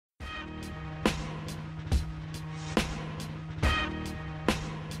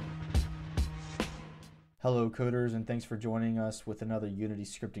Hello coders, and thanks for joining us with another Unity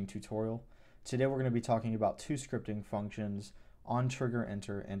scripting tutorial. Today we're going to be talking about two scripting functions,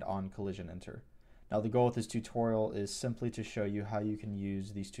 OnTriggerEnter and OnCollisionEnter. Now the goal of this tutorial is simply to show you how you can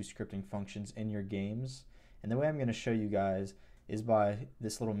use these two scripting functions in your games. And the way I'm going to show you guys is by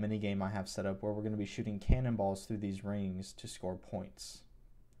this little mini game I have set up where we're going to be shooting cannonballs through these rings to score points.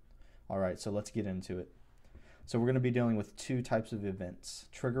 Alright, so let's get into it. So we're going to be dealing with two types of events,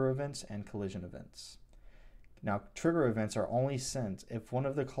 trigger events and collision events. Now, trigger events are only sent if one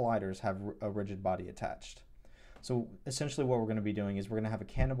of the colliders have a rigid body attached. So essentially what we're going to be doing is we're going to have a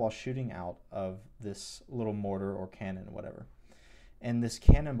cannonball shooting out of this little mortar or cannon, whatever. And this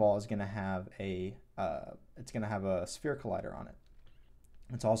cannonball is going to have a sphere collider on it.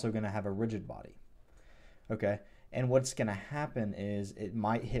 It's also going to have a rigid body. Okay, and what's going to happen is it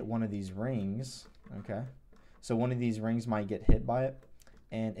might hit one of these rings. Okay, so one of these rings might get hit by it.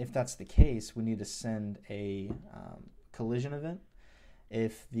 And if that's the case, we need to send a collision event.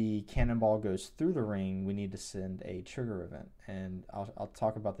 If the cannonball goes through the ring, we need to send a trigger event. And I'll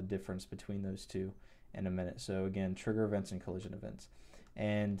talk about the difference between those two in a minute. So again, trigger events and collision events.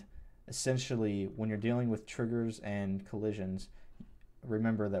 And essentially, when you're dealing with triggers and collisions,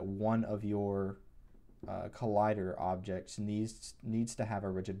 remember that one of your collider objects needs to have a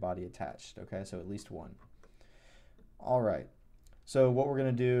rigid body attached. Okay, so at least one. All right. So what we're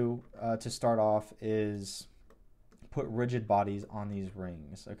going to do to start off is put rigid bodies on these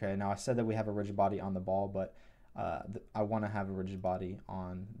rings. Okay, now I said that we have a rigid body on the ball, but I want to have a rigid body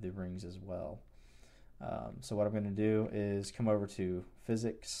on the rings as well. So what I'm going to do is come over to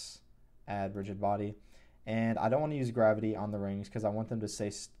Physics, Add Rigid Body, and I don't want to use gravity on the rings because I want them to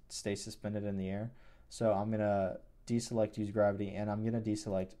stay suspended in the air. So I'm going to deselect Use Gravity, and I'm going to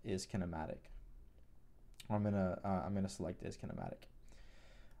deselect Is Kinematic. I'm gonna select Is Kinematic.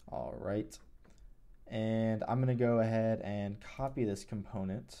 All right, and I'm gonna go ahead and copy this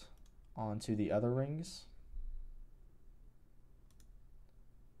component onto the other rings.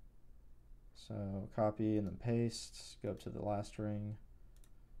 So copy and then paste. Go up to the last ring.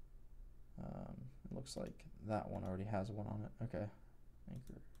 It looks like that one already has one on it. Okay,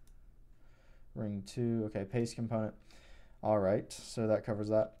 anchor. Ring 2. Okay, paste component. All right, so that covers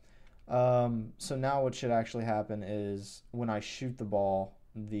that. So now what should actually happen is when I shoot the ball,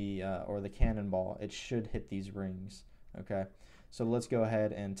 or the cannonball, it should hit these rings. Okay, so let's go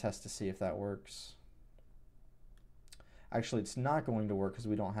ahead and test to see if that works. Actually, it's not going to work because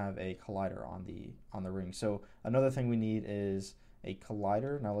we don't have a collider on the ring. So another thing we need is a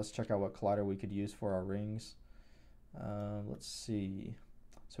collider. Now let's check out what collider we could use for our rings. Let's see.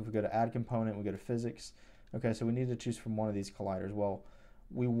 So if we go to Add Component, we go to Physics. Okay, so we need to choose from one of these colliders. Well,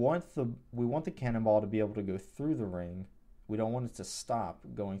 we want the cannonball to be able to go through the ring. We don't want it to stop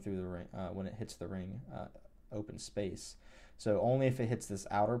going through the ring when it hits the ring open space. So only if it hits this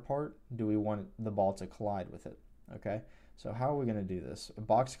outer part do we want the ball to collide with it. Okay, so how are we going to do this? A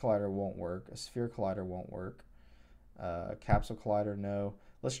box collider won't work. A sphere collider won't work. Capsule collider, no.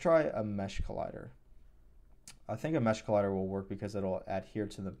 Let's try a mesh collider. I think a mesh collider will work because it'll adhere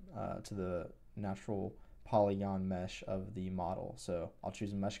to the natural polygon mesh of the model. So I'll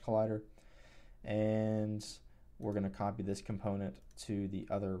choose a mesh collider, and we're going to copy this component to the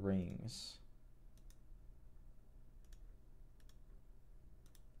other rings.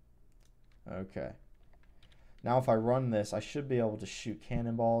 Okay, now if I run this, I should be able to shoot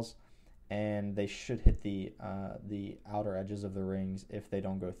cannonballs, and they should hit the outer edges of the rings if they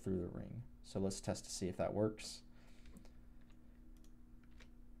don't go through the ring. So let's test to see if that works.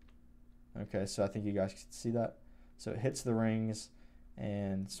 Okay, so I think you guys can see that. So it hits the rings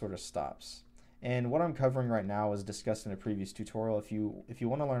and sort of stops. And what I'm covering right now is discussed in a previous tutorial. If you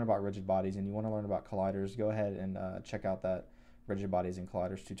want to learn about rigid bodies and you want to learn about colliders, go ahead and check out that rigid bodies and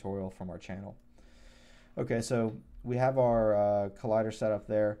colliders tutorial from our channel. Okay, so we have our collider set up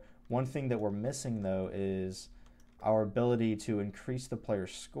there. One thing that we're missing though is our ability to increase the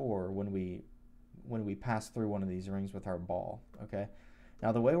player's score when we pass through one of these rings with our ball. Okay.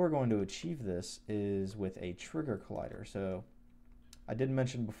 Now the way we're going to achieve this is with a trigger collider. So I did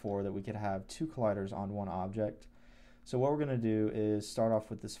mention before that we could have two colliders on one object. So what we're going to do is start off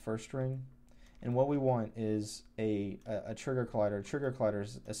with this first ring, and what we want is a trigger collider. A trigger collider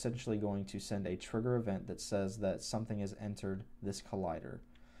is essentially going to send a trigger event that says that something has entered this collider.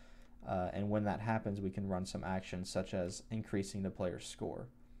 And when that happens, we can run some actions such as increasing the player's score.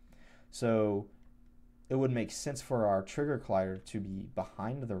 So it would make sense for our trigger collider to be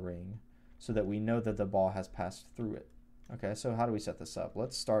behind the ring so that we know that the ball has passed through it. Okay, so how do we set this up?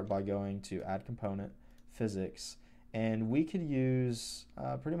 Let's start by going to Add Component, Physics, And we could use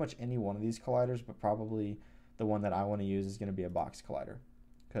pretty much any one of these colliders, but probably the one that I want to use is going to be a box collider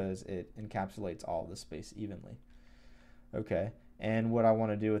because it encapsulates all of the space evenly. Okay, and what I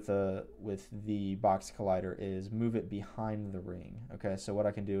want to do with the box collider is move it behind the ring. Okay, so what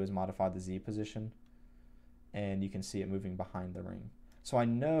I can do is modify the Z position, and you can see it moving behind the ring. So I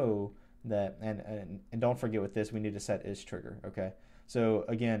know that, and don't forget with this, we need to set isTrigger. Okay, so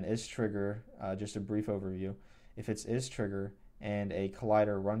again, isTrigger, just a brief overview. If it's isTrigger and a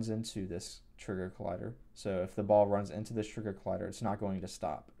collider runs into this trigger collider, so if the ball runs into this trigger collider, it's not going to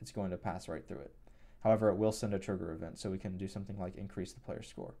stop. It's going to pass right through it. However, it will send a trigger event, so we can do something like increase the player's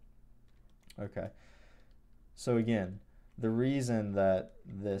score. Okay. So again, the reason that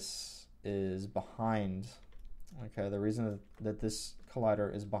this is behind, okay, the reason that this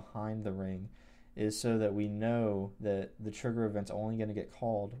collider is behind the ring is so that we know that the trigger event's only going to get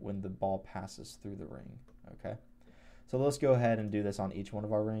called when the ball passes through the ring. Okay. So let's go ahead and do this on each one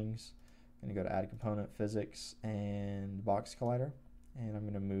of our rings. I'm going to go to Add Component, Physics, and Box Collider. And I'm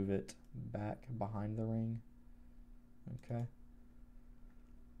going to move it back behind the ring. Okay.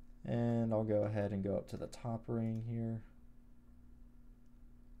 And I'll go ahead and go up to the top ring here.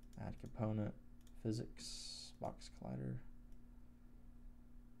 Add Component, Physics, Box Collider.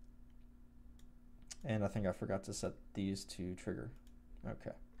 And I think I forgot to set these to trigger.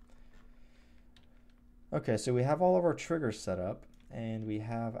 Okay. Okay, so we have all of our triggers set up, and we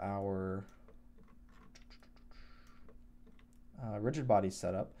have our rigid body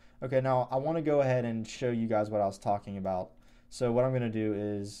set up. Okay, now I want to go ahead and show you guys what I was talking about. So what I'm going to do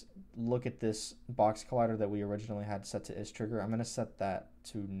is look at this box collider that we originally had set to isTrigger. I'm going to set that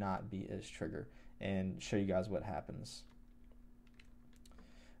to not be isTrigger and show you guys what happens.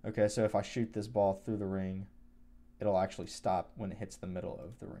 Okay, so if I shoot this ball through the ring, it'll actually stop when it hits the middle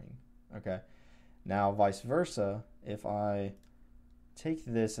of the ring. Okay, now vice versa, if I take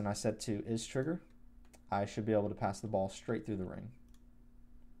this and I set to isTrigger, I should be able to pass the ball straight through the ring.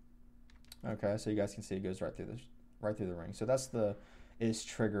 Okay, so you guys can see it goes right through the ring. So that's the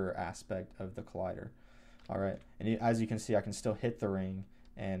isTrigger aspect of the collider. All right, and as you can see, I can still hit the ring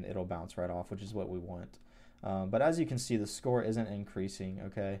and it'll bounce right off, which is what we want. But as you can see, the score isn't increasing.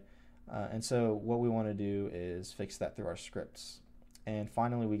 Okay, and so what we want to do is fix that through our scripts. And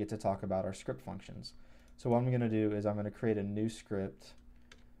finally, we get to talk about our script functions. So what I'm going to do is I'm going to create a new script.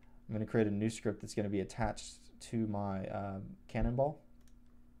 I'm going to create a new script that's going to be attached to my cannonball.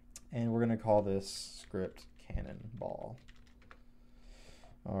 And we're going to call this script cannonball.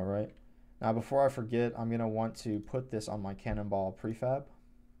 All right. Now, before I forget, I'm going to want to put this on my cannonball prefab.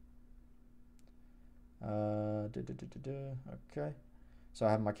 Okay. So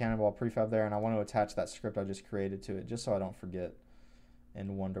I have my cannonball prefab there, and I want to attach that script I just created to it, just so I don't forget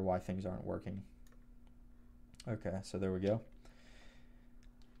and wonder why things aren't working. Okay, so there we go.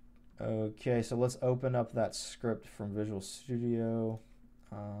 Okay, so let's open up that script from Visual Studio.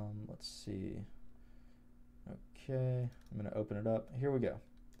 Let's see. Okay, I'm going to open it up. Here we go.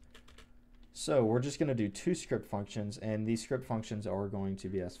 So we're just going to do two script functions, and these script functions are going to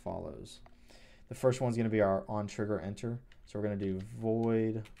be as follows. The first one's going to be our OnTriggerEnter. So we're going to do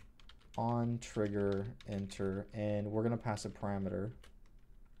void OnTriggerEnter, and we're going to pass a parameter,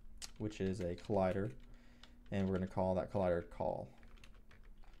 which is a collider, and we're going to call that collider call.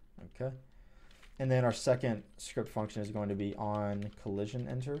 Okay. And then our second script function is going to be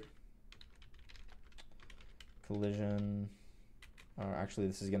OnCollisionEnter. Collision, or actually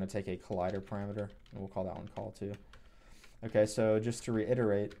this is going to take a collider parameter, and we'll call that one call too. Okay, so just to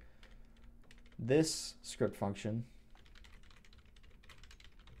reiterate, this script function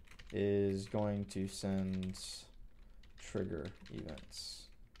is going to send trigger events.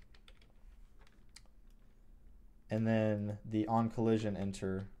 And then the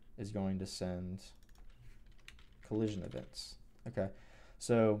OnCollisionEnter is going to send collision events. Okay,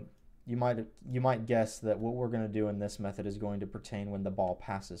 so you might guess that what we're going to do in this method is going to pertain when the ball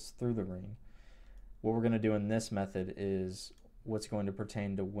passes through the ring. What we're going to do in this method is what's going to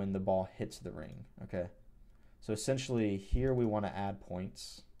pertain to when the ball hits the ring. Okay, so essentially here we want to add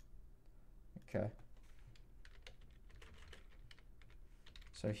points. Okay,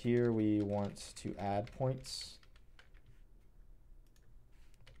 so here we want to add points.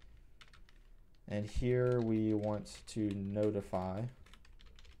 And here we want to notify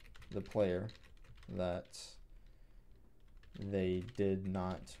the player that they did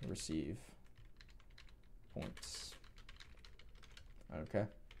not receive points. Okay,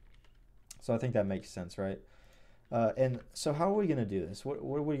 so I think that makes sense, right? And so how are we going to do this? What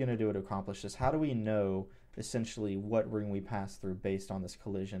are we going to do to accomplish this? How do we know essentially what ring we pass through based on this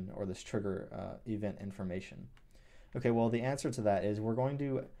collision or this trigger event information? Okay, well the answer to that is we're going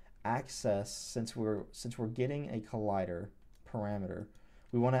to access, since we're getting a collider parameter,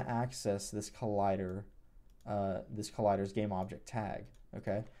 we want to access this collider's game object tag.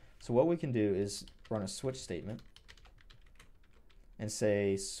 Okay, so what we can do is run a switch statement and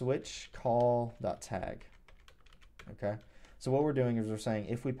say switch call.tag. Okay, so what we're doing is we're saying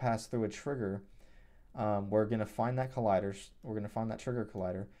if we pass through a trigger, we're going to find that collider, we're going to find that trigger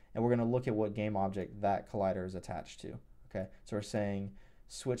collider, and we're going to look at what game object that collider is attached to. Okay, so we're saying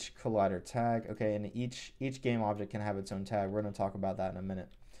switch collider tag. Okay, and each game object can have its own tag. We're going to talk about that in a minute.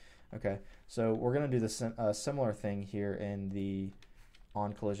 Okay, so we're going to do the similar thing here in the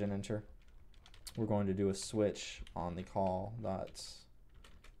OnCollisionEnter. We're going to do a switch on the call.tag.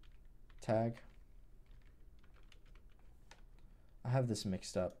 I have this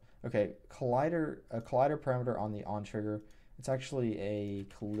mixed up. Okay, a collider parameter on the OnTrigger. It's actually a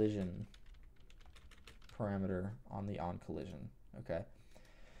collision parameter on the OnCollision. Okay.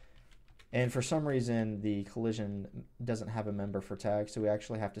 And for some reason, the collision doesn't have a member for tag, so we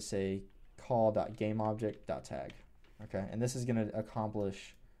actually have to say call.gameObject.tag. Okay, and this is going to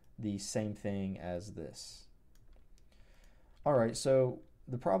accomplish the same thing as this. All right, so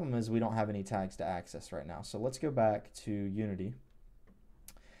the problem is we don't have any tags to access right now. So let's go back to Unity.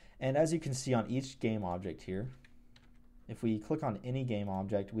 And as you can see on each game object here, if we click on any game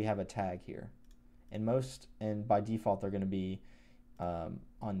object, we have a tag here. And by default, they're going to be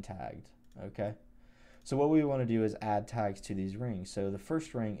untagged. Okay, so what we want to do is add tags to these rings. So the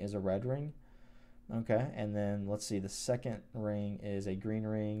first ring is a red ring. Okay, and then let's see, the second ring is a green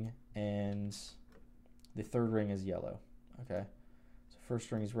ring, and the third ring is yellow. Okay, so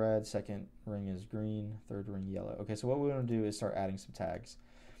first ring is red, second ring is green, third ring yellow. Okay, so what we want to do is start adding some tags.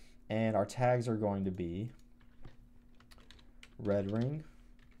 And our tags are going to be red ring.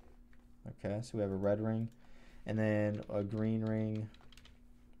 Okay, so we have a red ring, and then a green ring,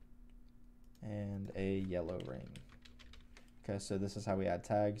 and a yellow ring. Okay, so this is how we add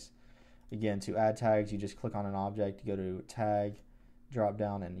tags. Again, to add tags, you just click on an object, you go to tag, drop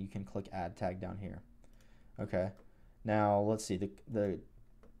down, and you can click add tag down here. Okay, now let's see, the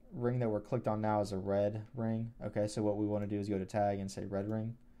ring that we're clicked on now is a red ring. Okay, so what we want to do is go to tag and say red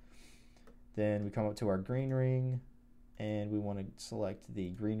ring. Then we come up to our green ring, and we want to select the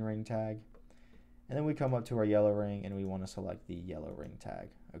green ring tag. And then we come up to our yellow ring, and we want to select the yellow ring tag.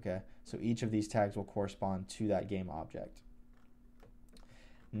 Okay, so each of these tags will correspond to that game object.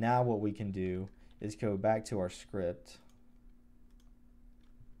 Now what we can do is go back to our script.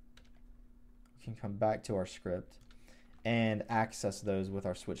 We can come back to our script and access those with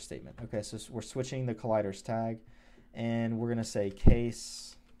our switch statement. Okay, so we're switching the collider's tag, and we're going to say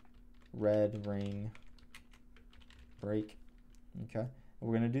case red ring break. Okay, and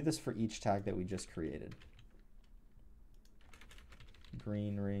we're going to do this for each tag that we just created.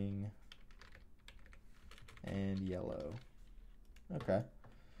 Green ring and yellow. Okay,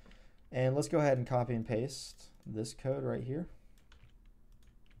 and let's go ahead and copy and paste this code right here.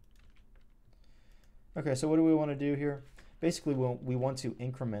 Okay, so what do we want to do here? Basically, we want to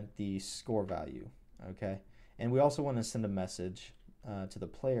increment the score value. Okay, and we also want to send a message to the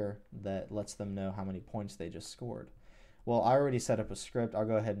player that lets them know how many points they just scored. Well, I already set up a script. I'll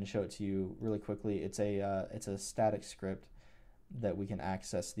go ahead and show it to you really quickly. It's a static script that we can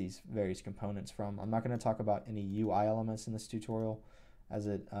access these various components from. I'm not going to talk about any UI elements in this tutorial, as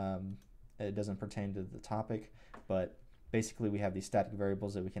it doesn't pertain to the topic, but basically we have these static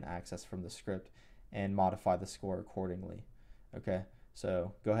variables that we can access from the script and modify the score accordingly. Okay,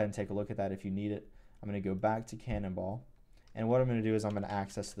 so go ahead and take a look at that if you need it. I'm going to go back to Cannonball, and what I'm going to do is I'm going to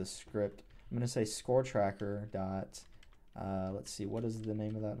access the script. I'm going to say score tracker dot, let's see, what is the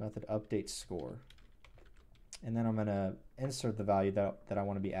name of that method? Update score. And then I'm going to insert the value that I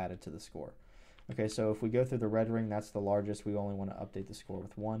want to be added to the score. Okay, so if we go through the red ring, that's the largest. We only want to update the score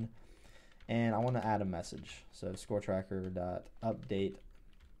with 1. And I want to add a message. So score tracker dot update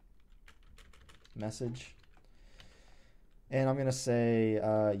message. And I'm going to say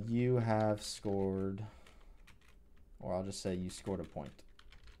you have scored, or I'll just say you scored a point.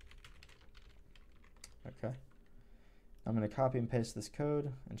 Okay. I'm going to copy and paste this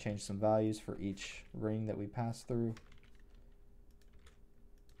code and change some values for each ring that we pass through.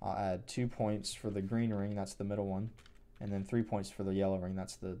 I'll add 2 points for the green ring, that's the middle one, and then 3 points for the yellow ring,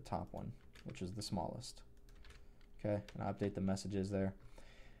 that's the top one, which is the smallest. Okay, and I update the messages there.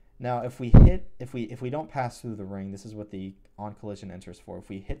 Now, if we don't pass through the ring, this is what the OnCollisionEnter is for. If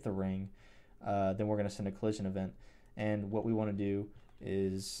we hit the ring, then we're going to send a collision event, and what we want to do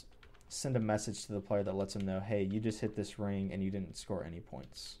is send a message to the player that lets them know, hey, you just hit this ring and you didn't score any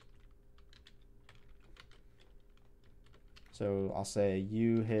points. So I'll say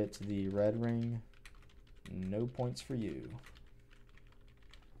you hit the red ring, no points for you.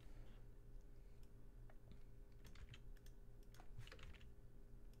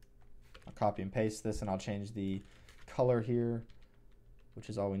 I'll copy and paste this, and I'll change the color here, which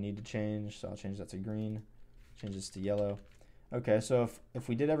is all we need to change. So I'll change that to green, change this to yellow. Okay, so if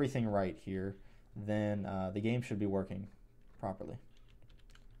we did everything right here, then the game should be working properly.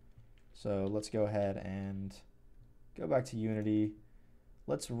 So let's go ahead and go back to Unity.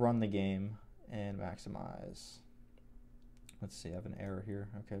 Let's run the game and maximize. Let's see, I have an error here.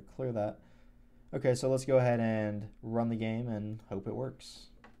 Okay, clear that. Okay, so let's go ahead and run the game and hope it works.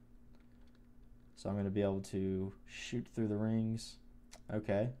 So I'm going to be able to shoot through the rings.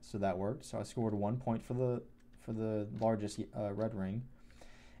 Okay, so that worked. So I scored 1 point for the largest red ring.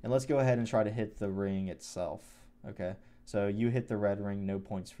 And let's go ahead and try to hit the ring itself. Okay, so you hit the red ring, no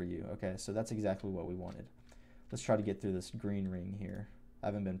points for you. Okay, so that's exactly what we wanted. Let's try to get through this green ring here. I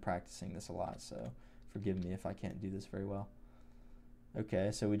haven't been practicing this a lot, so forgive me if I can't do this very well. Okay,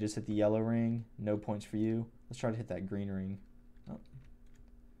 so we just hit the yellow ring, no points for you. Let's try to hit that green ring. Oh.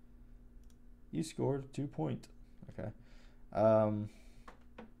 You scored 2 points. Okay.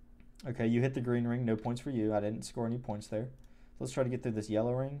 Okay, you hit the green ring, no points for you. I didn't score any points there. Let's try to get through this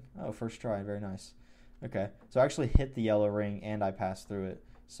yellow ring. Oh, first try, very nice. Okay, so I actually hit the yellow ring and I passed through it.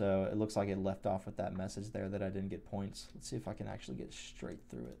 So it looks like it left off with that message there that I didn't get points. Let's see if I can actually get straight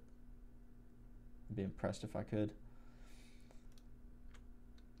through it. I'd be impressed if I could.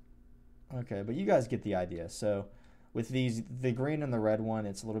 Okay, but you guys get the idea. So with these, the green and the red one,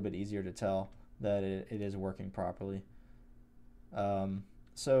 it's a little bit easier to tell that it is working properly.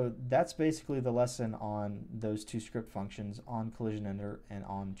 So that's basically the lesson on those two script functions, OnCollisionEnter and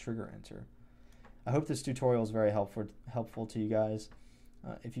OnTriggerEnter. I hope this tutorial is very helpful to you guys.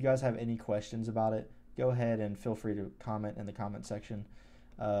 If you guys have any questions about it, go ahead and feel free to comment in the comment section.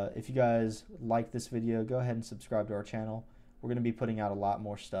 If you guys like this video, go ahead and subscribe to our channel. We're going to be putting out a lot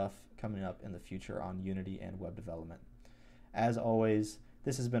more stuff coming up in the future on Unity and web development. As always,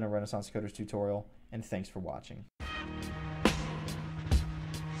 this has been a Renaissance Coders tutorial, and thanks for watching.